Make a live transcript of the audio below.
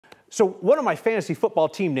So one of my fantasy football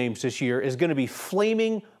team names this year is going to be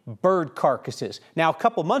Flaming Bird Carcasses. Now, a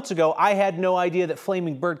couple months ago, I had no idea that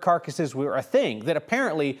flaming bird carcasses were a thing, that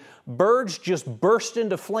apparently birds just burst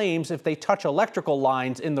into flames if they touch electrical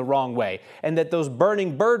lines in the wrong way, and that those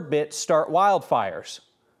burning bird bits start wildfires.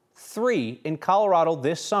 3 in Colorado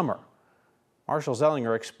this summer. Marshall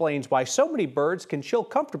Zellinger explains why so many birds can chill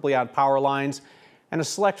comfortably on power lines, and a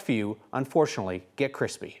select few, unfortunately, get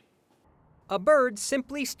crispy. A bird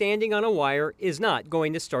simply standing on a wire is not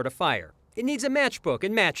going to start a fire. It needs a matchbook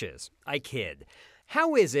and matches. I kid.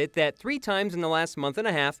 How is it that 3 times in the last month and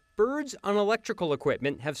a half, birds on electrical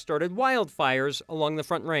equipment have started wildfires along the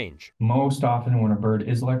Front Range? Most often when a bird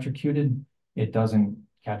is electrocuted, it doesn't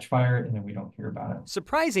catch fire and then we don't hear about it.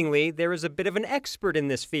 Surprisingly, there is a bit of an expert in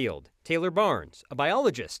this field, Taylor Barnes, a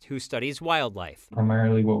biologist who studies wildlife.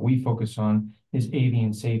 Primarily what we focus on is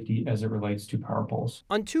avian safety as it relates to power poles.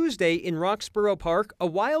 On Tuesday in Roxborough Park, a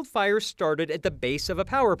wildfire started at the base of a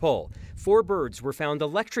power pole. 4 birds were found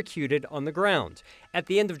electrocuted on the ground. At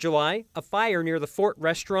the end of July, a fire near the Fort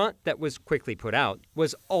restaurant that was quickly put out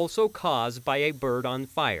was also caused by a bird on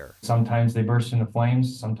fire. Sometimes they burst into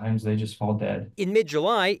flames, sometimes they just fall dead. In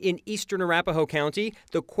mid-July, in eastern Arapahoe County,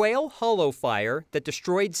 the Quail Hollow fire that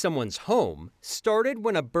destroyed someone's home started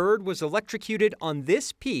when a bird was electrocuted on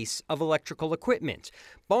this piece of electrical equipment.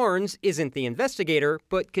 Barnes isn't the investigator,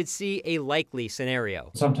 but could see a likely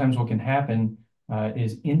scenario. Sometimes what can happen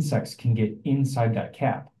is insects can get inside that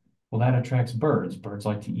cap. Well, that attracts birds. Birds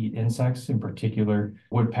like to eat insects, in particular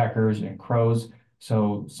woodpeckers and crows.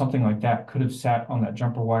 So something like that could have sat on that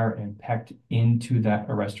jumper wire and pecked into that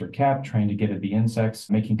arrestor cap, trying to get at the insects,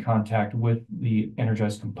 making contact with the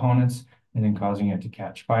energized components, and then causing it to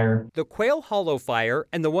catch fire. The Quail Hollow fire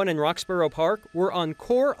and the one in Roxborough Park were on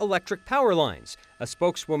core electric power lines. A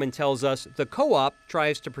spokeswoman tells us the co-op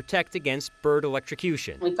tries to protect against bird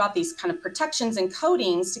electrocution. We've got these kind of protections and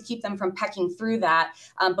coatings to keep them from pecking through that,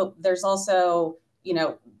 but there's also,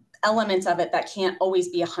 elements of it that can't always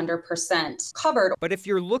be 100% covered. But if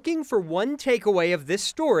you're looking for one takeaway of this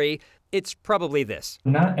story, it's probably this.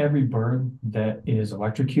 Not every bird that is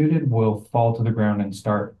electrocuted will fall to the ground and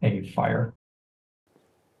start a fire.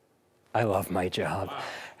 I love my job.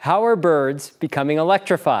 How are birds becoming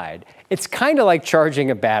electrified? It's kind of like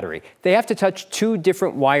charging a battery. They have to touch 2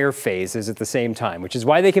 different wire phases at the same time, which is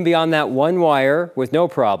why they can be on that one wire with no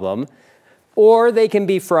problem, or they can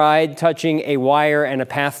be fried touching a wire and a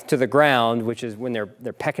path to the ground, which is when they're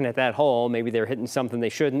pecking at that hole. Maybe they're hitting something they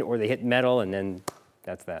shouldn't, or they hit metal, and then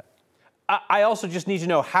that's that. I also just need to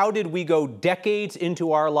know, how did we go decades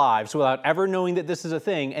into our lives without ever knowing that this is a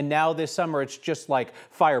thing, and now this summer it's just like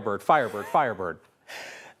Firebird, Firebird, Firebird?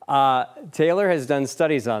 Taylor has done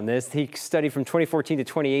studies on this. He studied from 2014 to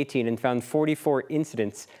 2018 and found 44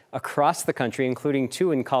 incidents across the country, including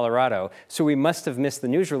 2 in Colorado. So we must have missed the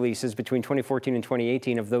news releases between 2014 and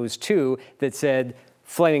 2018 of those 2 that said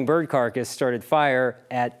flaming bird carcass started fire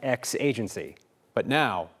at X agency. But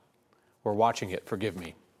now we're watching it, forgive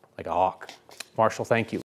me, like a hawk. Marshall, thank you.